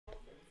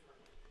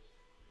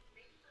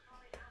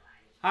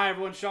Hi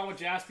everyone, Sean with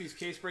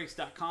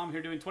JaspysCaseBreaks.com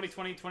here doing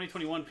 2020-2021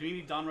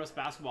 Panini Donruss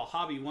Basketball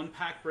Hobby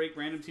 1-pack break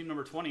random team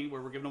number 20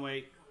 where we're giving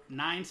away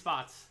 9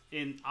 spots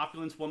in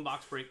Opulence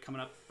 1-box break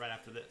coming up right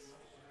after this.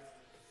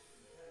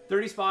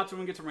 30 spots when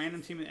we get to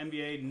random team in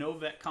NBA, no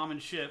vet common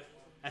ship.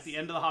 At the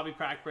end of the hobby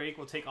pack break,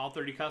 we'll take all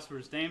 30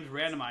 customers' names,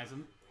 randomize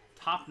them,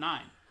 top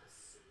 9.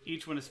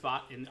 Each win a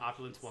spot in the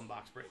Opulence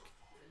 1-box break.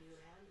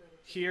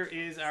 Here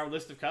is our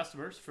list of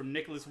customers from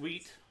Nicholas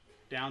Wheat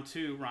down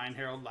to Ryan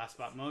Harold, Last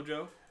Spot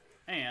Mojo,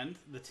 and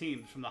the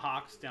teams from the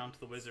Hawks down to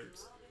the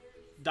Wizards.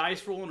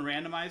 Dice roll and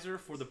randomizer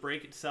for the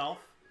break itself.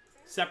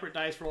 Separate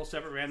dice roll,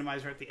 separate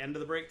randomizer at the end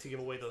of the break to give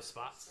away those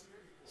spots.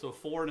 So a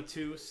 4 and a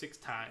 2, 6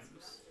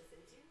 times.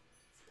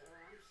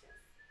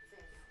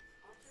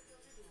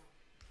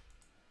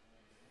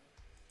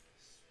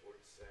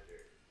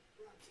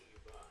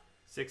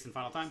 Sixth and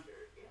final time.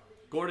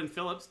 Gordon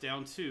Phillips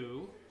down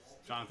to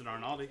Jonathan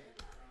Arnaldi.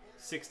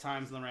 6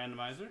 times on the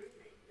randomizer.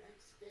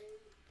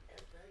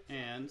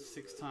 And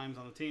 6 times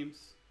on the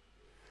teams.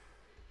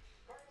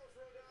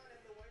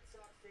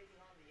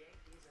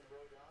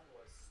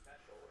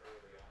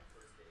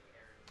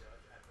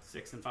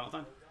 6th and final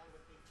time.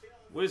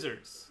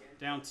 Wizards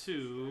down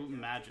to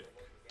Magic.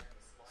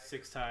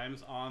 6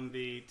 times on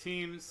the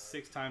teams,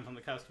 6 times on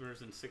the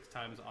customers, and 6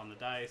 times on the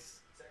dice.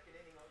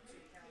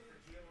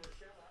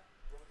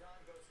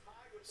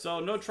 So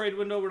no trade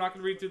window. We're not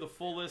going to read through the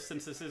full list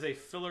since this is a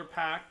filler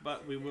pack,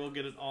 but we will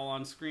get it all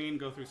on screen,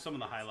 go through some of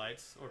the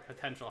highlights or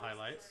potential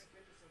highlights.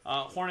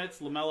 Hornets,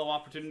 LaMelo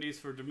opportunities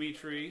for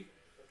Dimitri.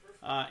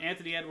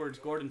 Anthony Edwards,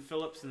 Gordon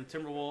Phillips, and the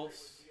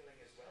Timberwolves.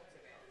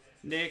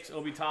 Knicks,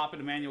 Obi Toppin,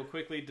 Emmanuel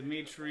Quickly,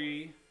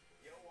 Dimitri.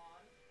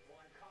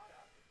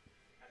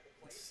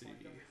 Let's see.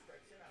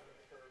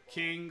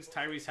 Kings,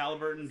 Tyrese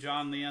Halliburton,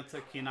 John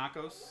Leanta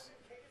Kianakos.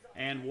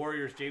 And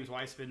Warriors, James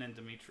Weissman, and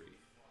Dimitri.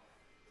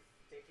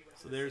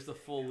 So there's the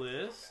full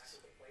list.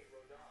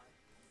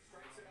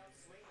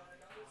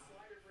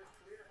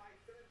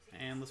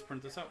 And let's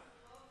print this out.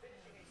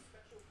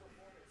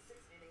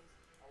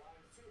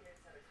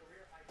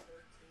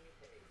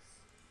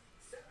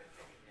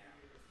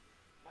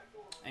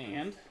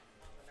 And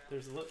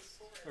there's the list,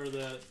 or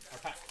our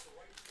pack.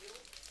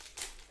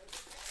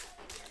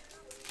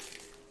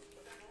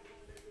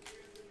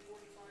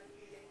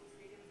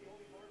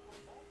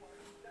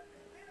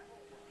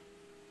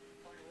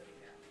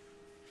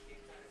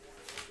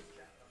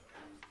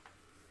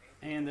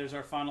 And there's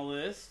our final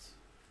list.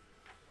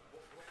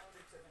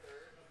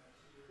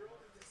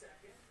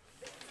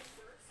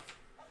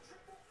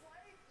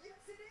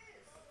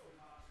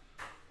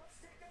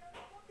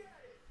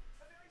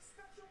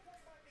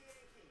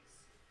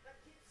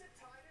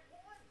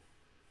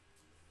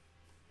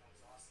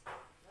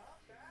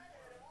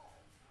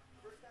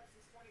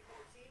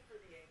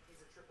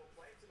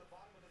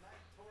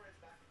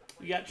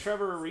 We got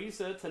Trevor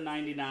Ariza to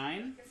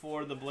 99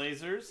 for the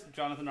Blazers,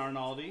 Jonathan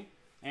Arnaldi,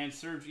 and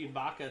Serge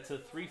Ibaka to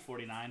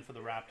 349 for the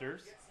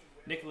Raptors.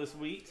 Nicholas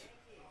Wheat.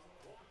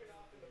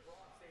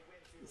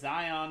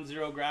 Zion,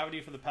 Zero Gravity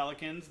for the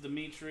Pelicans,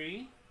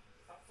 Dimitri.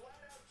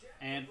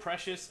 And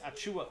Precious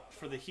Achua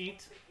for the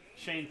Heat.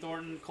 Shane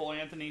Thornton, Cole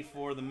Anthony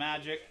for the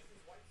Magic.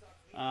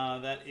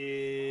 That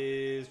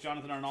is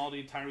Jonathan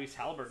Arnaldi, Tyrese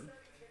Halliburton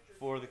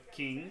for the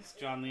Kings.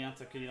 John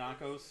Leanta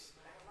Kianakos.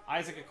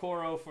 Isaac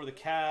Okoro for the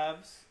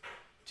Cavs.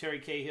 Terry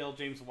Cahill,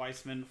 James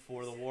Weissman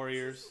for the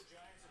Warriors.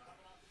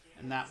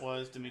 And that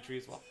was Dimitri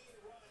as well.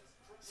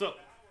 So,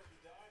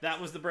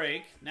 that was the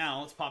break.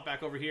 Now, let's pop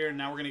back over here, and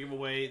now we're going to give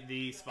away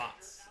the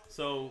spots.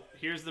 So,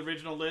 here's the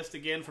original list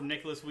again from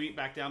Nicholas Wheat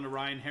back down to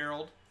Ryan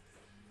Harold.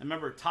 And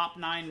remember, top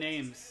 9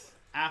 names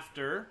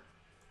after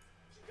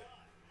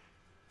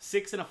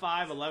 6 and a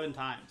 5, 11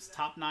 times.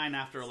 Top 9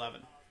 after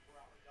 11.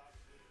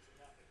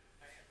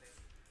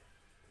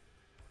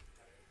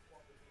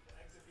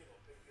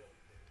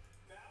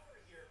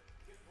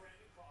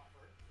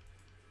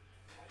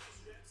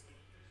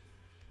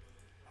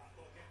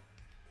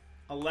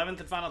 th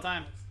and final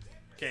time.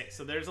 Okay,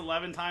 so there's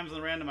 11 times on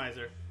the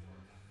randomizer.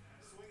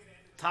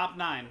 Top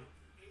 9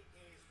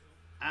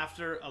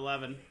 after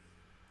 11.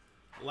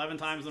 11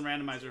 times on the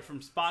randomizer.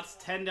 From spots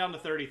 10 down to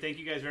 30. Thank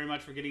you guys very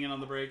much for getting in on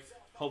the break.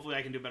 Hopefully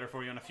I can do better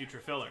for you on a future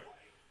filler.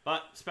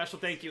 But special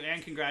thank you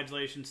and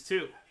congratulations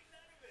to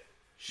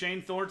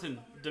Shane Thornton,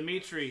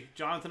 Dimitri,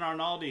 Jonathan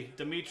Arnaldi,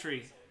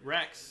 Dimitri,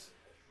 Rex,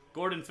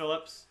 Gordon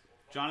Phillips,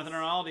 Jonathan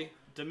Arnaldi,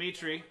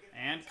 Dimitri,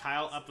 and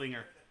Kyle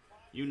Uplinger.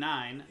 You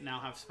 9 now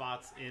have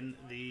spots in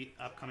the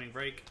upcoming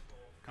break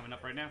coming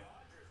up right now.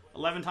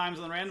 11 times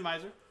on the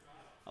randomizer,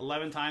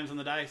 11 times on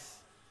the dice.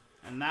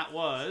 And that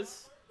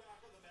was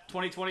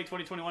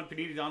 2020-2021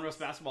 Panini Donruss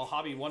Basketball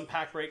Hobby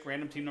 1-pack break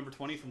random team number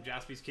 20 from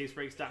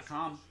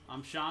JaspysCaseBreaks.com.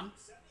 I'm Sean,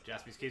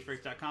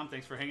 JaspysCaseBreaks.com.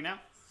 Thanks for hanging out.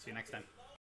 See you next time.